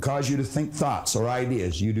that can cause you to think thoughts or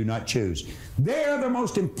ideas you do not choose. They are the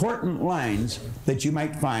most important lines that you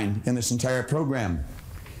might find in this entire program.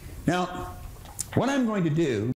 Now, what I'm going to do